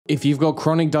If you've got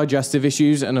chronic digestive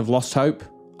issues and have lost hope,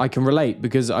 I can relate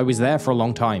because I was there for a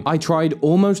long time. I tried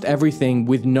almost everything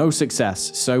with no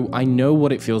success, so I know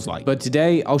what it feels like. But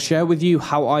today, I'll share with you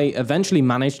how I eventually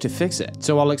managed to fix it.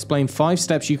 So I'll explain 5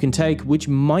 steps you can take which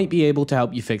might be able to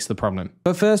help you fix the problem.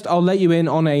 But first, I'll let you in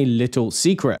on a little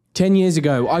secret. 10 years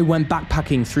ago, I went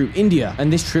backpacking through India,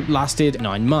 and this trip lasted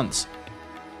 9 months.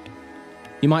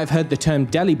 You might have heard the term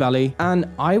Delhi belly, and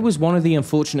I was one of the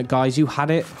unfortunate guys who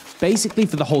had it basically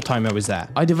for the whole time I was there.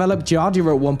 I developed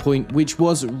giardia at one point, which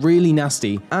was really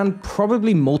nasty, and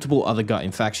probably multiple other gut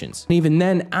infections. And even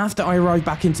then, after I arrived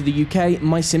back into the UK,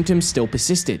 my symptoms still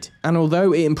persisted. And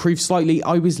although it improved slightly,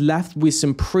 I was left with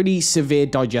some pretty severe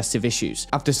digestive issues.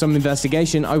 After some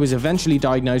investigation, I was eventually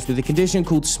diagnosed with a condition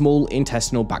called small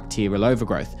intestinal bacterial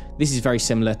overgrowth. This is very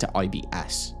similar to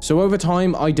IBS. So over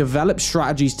time, I developed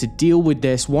strategies to deal with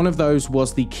this. One of those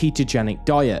was the ketogenic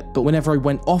diet, but whenever I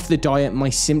went off the diet, my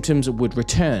symptoms would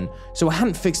return. So I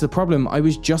hadn't fixed the problem, I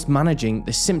was just managing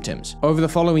the symptoms. Over the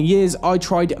following years, I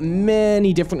tried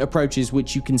many different approaches,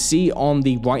 which you can see on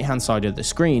the right-hand side of the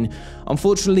screen.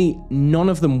 Unfortunately, none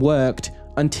of them worked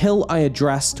until I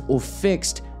addressed or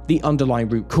fixed the underlying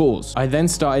root cause. I then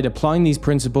started applying these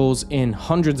principles in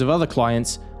hundreds of other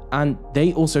clients, and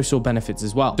they also saw benefits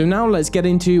as well. So now let's get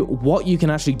into what you can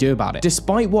actually do about it.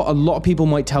 Despite what a lot of people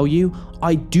might tell you,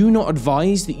 I do not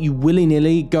advise that you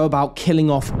willy-nilly go about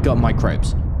killing off gut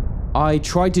microbes. I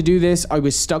tried to do this, I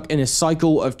was stuck in a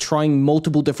cycle of trying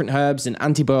multiple different herbs and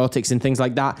antibiotics and things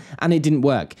like that, and it didn't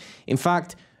work. In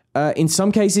fact, in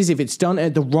some cases, if it's done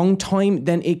at the wrong time,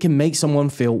 then it can make someone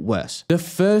feel worse. The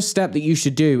first step that you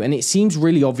should do, and it seems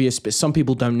really obvious, but some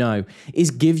people don't know,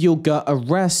 is give your gut a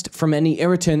rest from any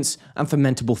irritants and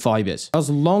fermentable fibers. As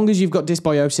long as you've got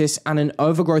dysbiosis and an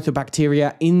overgrowth of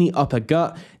bacteria in the upper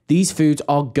gut, these foods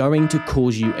are going to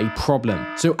cause you a problem.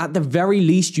 So at the very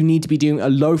least, you need to be doing a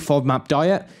low FODMAP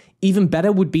diet. Even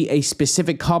better would be a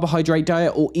specific carbohydrate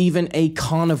diet or even a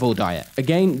carnivore diet.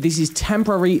 Again, this is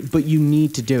temporary, but you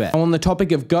need to do it. On the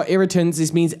topic of gut irritants,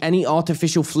 this means any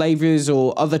artificial flavors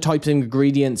or other types of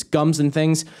ingredients, gums and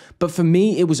things. But for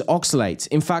me, it was oxalates.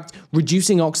 In fact,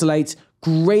 reducing oxalates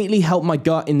greatly helped my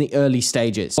gut in the early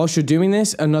stages. Whilst you're doing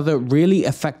this, another really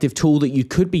effective tool that you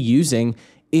could be using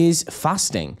is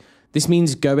fasting. This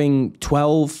means going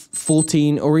 12,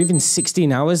 14, or even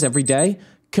 16 hours every day,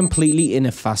 completely in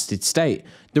a fasted state.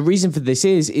 The reason for this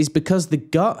is because the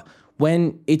gut,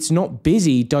 when it's not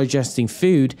busy digesting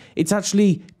food, it's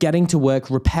actually getting to work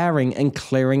repairing and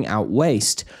clearing out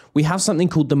waste. We have something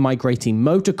called the migrating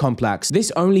motor complex. This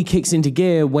only kicks into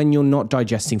gear when you're not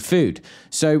digesting food.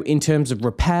 So in terms of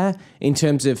repair, in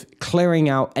terms of clearing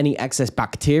out any excess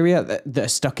bacteria that are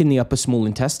stuck in the upper small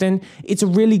intestine, it's a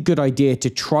really good idea to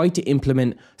try to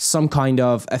implement some kind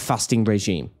of a fasting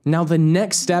regime. Now, the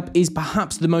next step is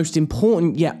perhaps the most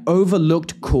important yet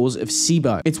overlooked cause of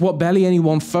SIBO. It's what barely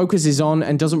anyone focuses on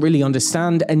and doesn't really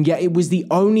understand, and yet it was the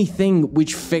only thing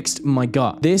which fixed my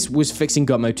gut. This was fixing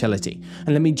gut motility. And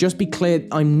let me just be clear,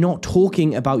 I'm not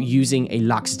talking about using a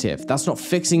laxative. That's not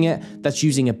fixing it, that's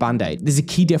using a band-aid. There's a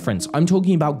key difference. I'm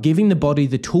talking about giving the body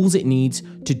the tools it needs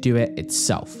to do it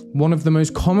itself. One of the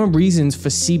most common reasons for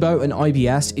SIBO and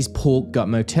IBS is poor gut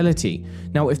motility.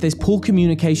 Now, if there's poor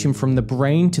communication from the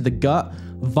brain to the gut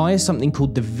via something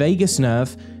called the vagus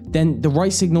nerve, then the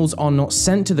right signals are not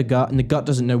sent to the gut and the gut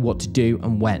doesn't know what to do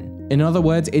and when. In other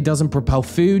words, it doesn't propel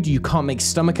food, you can't make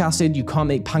stomach acid, you can't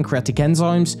make pancreatic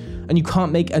enzymes, and you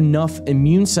can't make enough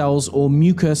immune cells or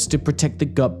mucus to protect the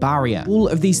gut barrier. All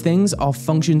of these things are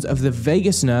functions of the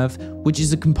vagus nerve, which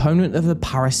is a component of the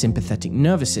parasympathetic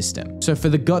nervous system. So for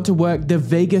the gut to work, the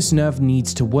vagus nerve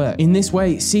needs to work. In this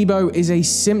way, SIBO is a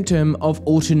symptom of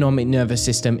autonomic nervous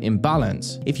system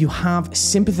imbalance. If you have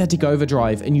sympathetic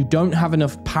overdrive and you don't have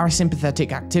enough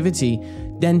parasympathetic activity,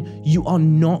 then you are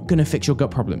not going to fix your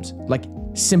gut problems. Like,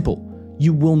 simple.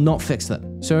 You will not fix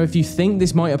them. So if you think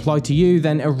this might apply to you,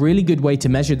 then a really good way to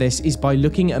measure this is by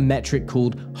looking at a metric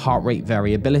called heart rate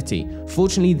variability.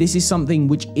 Fortunately, this is something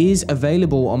which is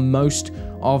available on most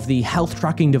of the health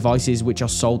tracking devices which are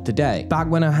sold today. Back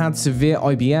when I had severe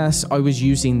IBS, I was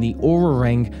using the Oura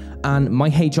Ring and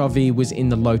my HRV was in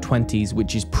the low 20s,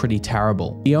 which is pretty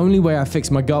terrible. The only way I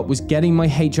fixed my gut was getting my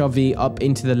HRV up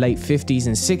into the late 50s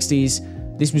and 60s.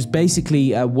 This was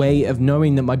basically a way of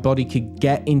knowing that my body could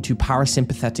get into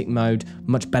parasympathetic mode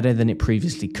much better than it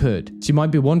previously could. So you might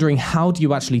be wondering, how do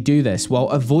you actually do this? Well,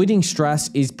 avoiding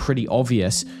stress is pretty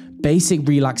obvious. Basic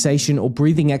relaxation or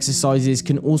breathing exercises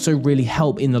can also really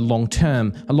help in the long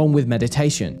term, along with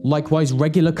meditation. Likewise,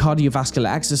 regular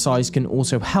cardiovascular exercise can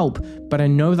also help, but I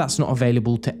know that's not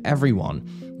available to everyone.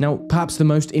 Now, perhaps the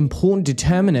most important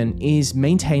determinant is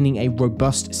maintaining a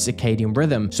robust circadian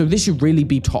rhythm, so this should really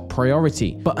be top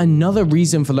priority. But another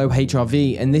reason for low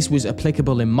HRV, and this was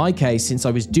applicable in my case since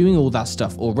I was doing all that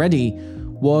stuff already,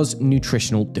 was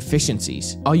nutritional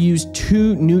deficiencies. I used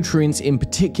 2 nutrients in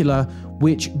particular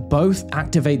which both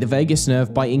activate the vagus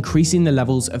nerve by increasing the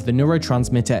levels of the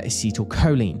neurotransmitter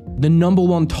acetylcholine. The number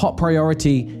 1 top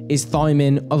priority is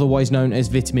thiamine, otherwise known as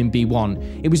vitamin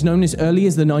B1. It was known as early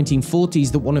as the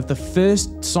 1940s that one of the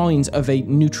first signs of a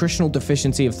nutritional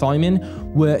deficiency of thiamine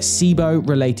were SIBO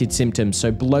related symptoms,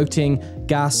 so bloating,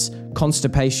 gas,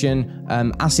 constipation,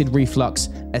 acid reflux,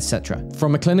 etc.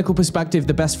 From a clinical perspective,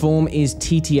 the best form is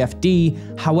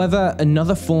TTFD. However,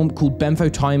 another form called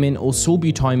benfotiamine or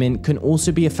sulbutamine can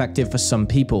also be effective for some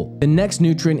people. The next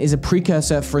nutrient is a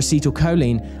precursor for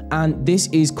acetylcholine, and this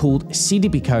is called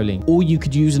CDB-choline, or you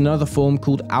could use another form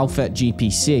called alpha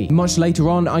GPC. Much later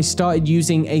on, I started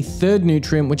using a third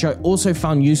nutrient, which I also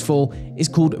found useful, is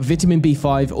called vitamin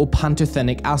B5 or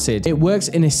pantothenic acid. It works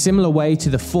in a similar way to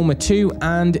the former 2,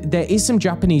 and there is some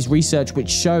Japanese research which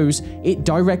shows it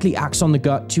directly acts on the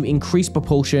gut to increase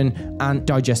propulsion and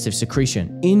digestive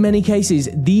secretion. In many cases,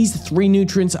 these 3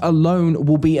 nutrients alone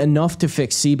will be enough to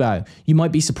fix SIBO. You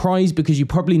might be surprised because you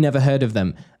probably never heard of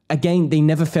them. Again, they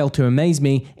never fail to amaze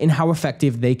me in how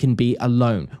effective they can be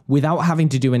alone, without having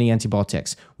to do any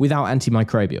antibiotics, without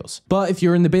antimicrobials. But if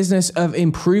you're in the business of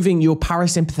improving your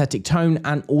parasympathetic tone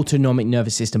and autonomic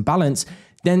nervous system balance,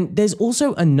 then there's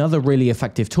also another really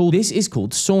effective tool. This is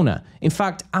called sauna. In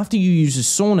fact, after you use a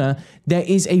sauna, there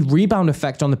is a rebound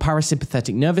effect on the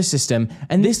parasympathetic nervous system,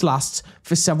 and this lasts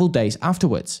for several days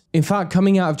afterwards. In fact,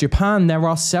 coming out of Japan, there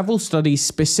are several studies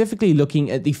specifically looking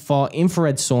at the far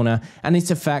infrared sauna and its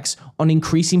effects on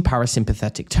increasing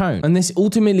parasympathetic tone. And this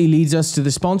ultimately leads us to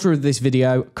the sponsor of this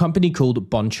video, a company called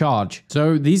Boncharge.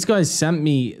 So these guys sent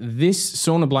me this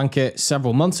sauna blanket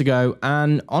several months ago,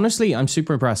 and honestly, I'm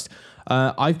super impressed.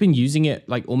 I've been using it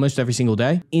like almost every single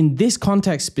day. In this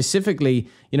context specifically,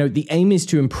 the aim is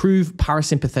to improve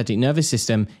parasympathetic nervous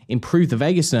system, improve the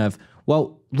vagus nerve.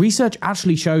 Well, research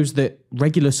actually shows that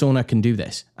regular sauna can do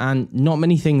this, and not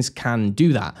many things can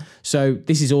do that. So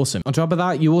this is awesome. On top of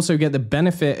that, you also get the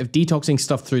benefit of detoxing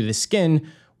stuff through the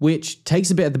skin, which takes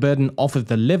a bit of the burden off of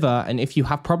the liver. And if you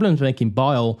have problems making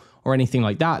bile or anything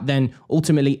like that, then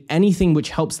ultimately anything which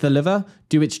helps the liver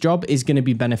do its job is going to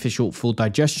be beneficial for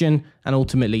digestion and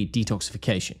ultimately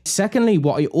detoxification. Secondly,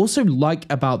 what I also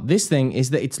like about this thing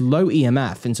is that it's low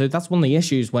EMF. And so that's one of the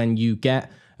issues when you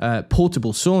get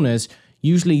portable saunas.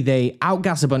 Usually they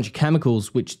outgas a bunch of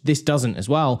chemicals, which this doesn't as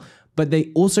well, but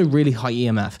they also really high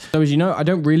EMF. So as you know, I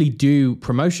don't really do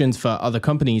promotions for other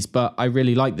companies, but I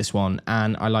really like this one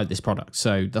and I like this product.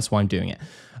 So that's why I'm doing it.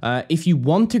 If you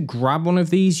want to grab one of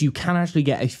these, you can actually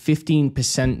get a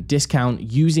 15%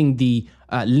 discount using the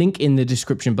link in the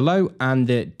description below and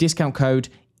the discount code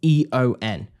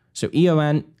EON. So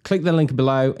EON, click the link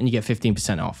below and you get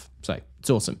 15% off. So it's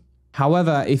awesome.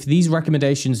 However, if these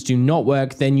recommendations do not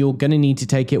work, then you're going to need to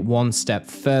take it one step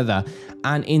further.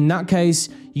 And in that case,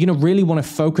 you're going to really want to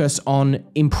focus on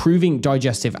improving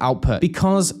digestive output,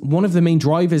 because one of the main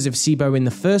drivers of SIBO in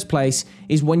the first place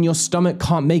is when your stomach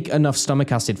can't make enough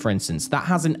stomach acid, for instance. That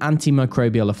has an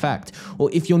antimicrobial effect. Or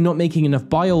if you're not making enough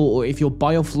bile, or if your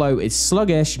bile flow is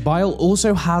sluggish, bile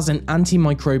also has an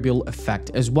antimicrobial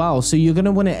effect as well. So you're going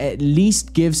to want to at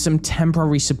least give some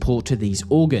temporary support to these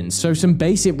organs. So some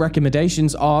basic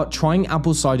recommendations are trying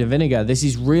apple cider vinegar. This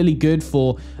is really good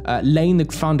for laying the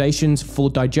foundations for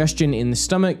digestion in the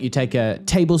stomach. You take a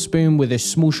tablespoon with a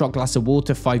small shot glass of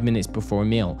water 5 minutes before a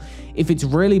meal. If it's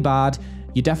really bad,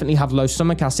 you definitely have low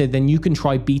stomach acid, then you can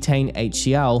try betaine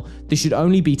HCl. This should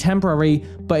only be temporary,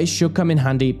 but it should come in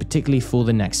handy, particularly for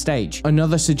the next stage.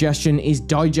 Another suggestion is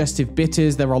digestive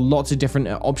bitters. There are lots of different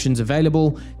options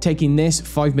available. Taking this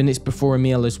 5 minutes before a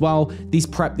meal as well. These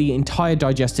prep the entire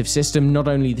digestive system, not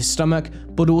only the stomach,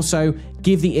 but also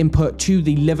give the input to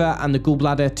the liver and the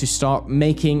gallbladder to start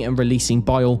making and releasing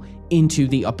bile into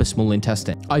the upper small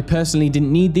intestine. I personally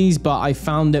didn't need these, but I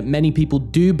found that many people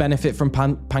do benefit from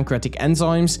pancreatic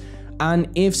enzymes. And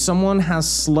if someone has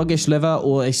sluggish liver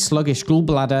or a sluggish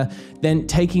gallbladder, then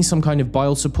taking some kind of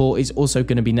bile support is also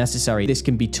going to be necessary. This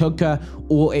can be TUDCA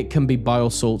or it can be bile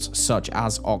salts such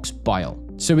as ox bile.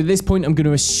 So at this point, I'm going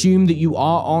to assume that you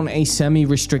are on a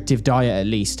semi-restrictive diet at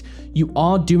least. You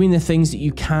are doing the things that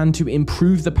you can to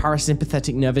improve the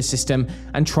parasympathetic nervous system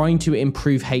and trying to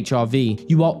improve HRV.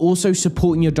 You are also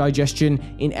supporting your digestion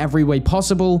in every way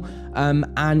possible,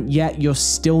 and yet you're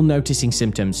still noticing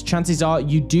symptoms. Chances are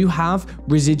you do have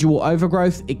residual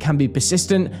overgrowth. It can be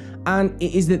persistent, And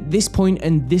it is at this point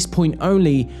and this point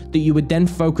only that you would then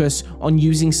focus on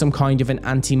using some kind of an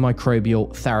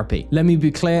antimicrobial therapy. Let me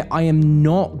be clear, I am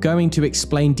not going to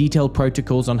explain detailed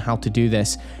protocols on how to do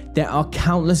this. There are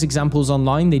countless examples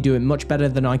online, they do it much better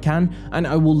than I can, and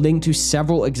I will link to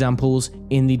several examples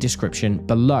in the description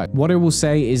below. What I will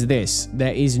say is this: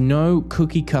 there is no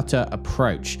cookie cutter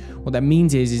approach. What that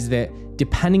means is that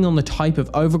depending on the type of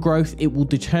overgrowth, it will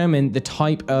determine the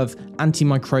type of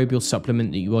antimicrobial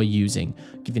supplement that you are using.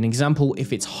 I'll give you an example: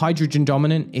 if it's hydrogen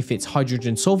dominant, if it's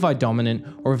hydrogen sulfide dominant,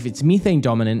 or if it's methane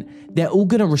dominant, they're all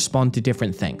going to respond to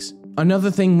different things.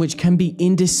 Another thing which can be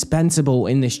indispensable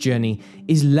in this journey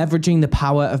is leveraging the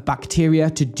power of bacteria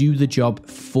to do the job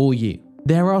for you.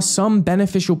 There are some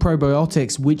beneficial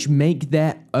probiotics which make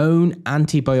their own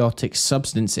antibiotic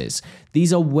substances.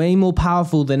 These are way more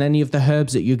powerful than any of the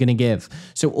herbs that you're going to give.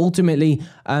 So ultimately,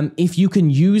 if you can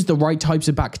use the right types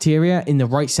of bacteria in the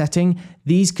right setting,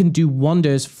 these can do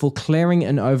wonders for clearing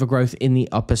an overgrowth in the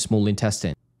upper small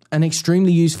intestine. An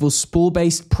extremely useful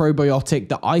spore-based probiotic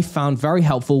that I found very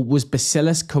helpful was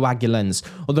Bacillus coagulans,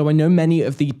 although I know many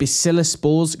of the Bacillus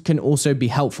spores can also be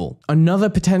helpful. Another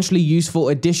potentially useful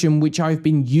addition which I've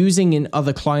been using in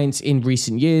other clients in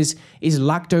recent years is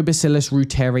Lactobacillus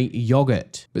reuteri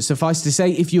yogurt. But suffice to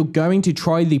say, if you're going to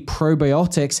try the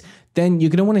probiotics, then you're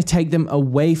going to want to take them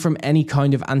away from any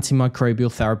kind of antimicrobial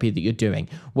therapy that you're doing.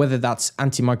 Whether that's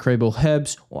antimicrobial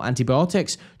herbs or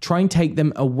antibiotics, try and take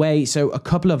them away, so a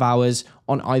couple of hours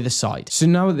on either side. So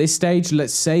now at this stage,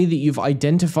 let's say that you've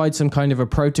identified some kind of a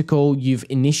protocol, you've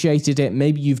initiated it,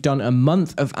 maybe you've done a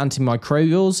month of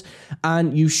antimicrobials,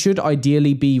 and you should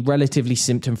ideally be relatively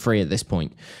symptom-free at this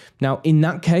point. Now, in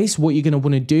that case, what you're going to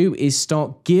want to do is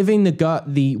start giving the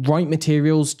gut the right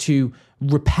materials to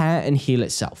repair and heal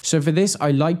itself. So for this, I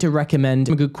like to recommend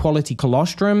a good quality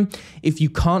colostrum. If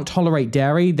you can't tolerate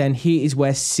dairy, then here is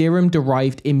where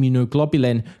serum-derived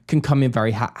immunoglobulin can come in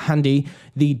very handy.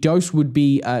 The dose would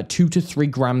be 2 to 3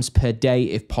 grams per day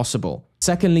if possible.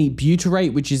 Secondly,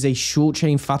 butyrate, which is a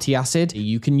short-chain fatty acid.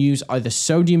 You can use either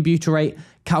sodium butyrate,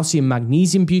 calcium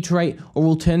magnesium butyrate, or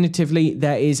alternatively,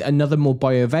 there is another more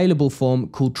bioavailable form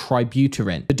called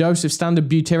tributyrin. The dose of standard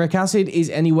butyric acid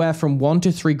is anywhere from 1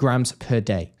 to 3 grams per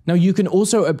day. Now, you can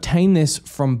also obtain this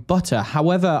from butter.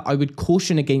 However, I would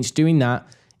caution against doing that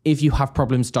if you have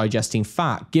problems digesting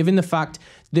fat, given the fact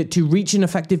that to reach an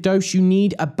effective dose, you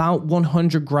need about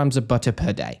 100 grams of butter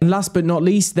per day. And last but not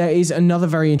least, there is another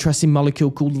very interesting molecule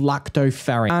called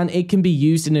lactoferrin, and it can be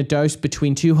used in a dose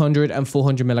between 200 and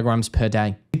 400 milligrams per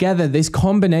day. Together, this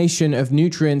combination of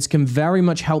nutrients can very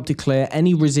much help to clear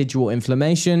any residual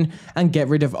inflammation and get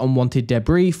rid of unwanted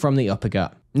debris from the upper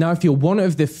gut. Now, if you're one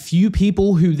of the few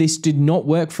people who this did not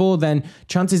work for, then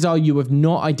chances are you have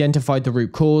not identified the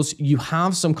root cause. You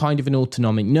have some kind of an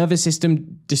autonomic nervous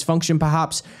system dysfunction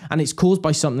perhaps, and it's caused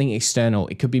by something external.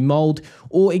 It could be mold,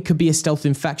 or it could be a stealth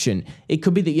infection. It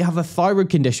could be that you have a thyroid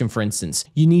condition, for instance.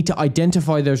 You need to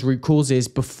identify those root causes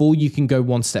before you can go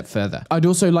one step further. I'd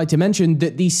also like to mention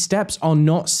that these steps are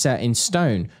not set in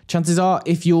stone. Chances are,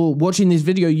 if you're watching this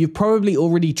video, you've probably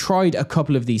already tried a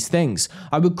couple of these things.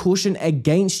 I would caution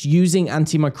against using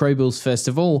antimicrobials first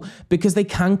of all, because they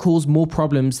can cause more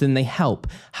problems than they help.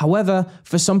 However,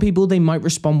 for some people, they might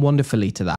respond wonderfully to that.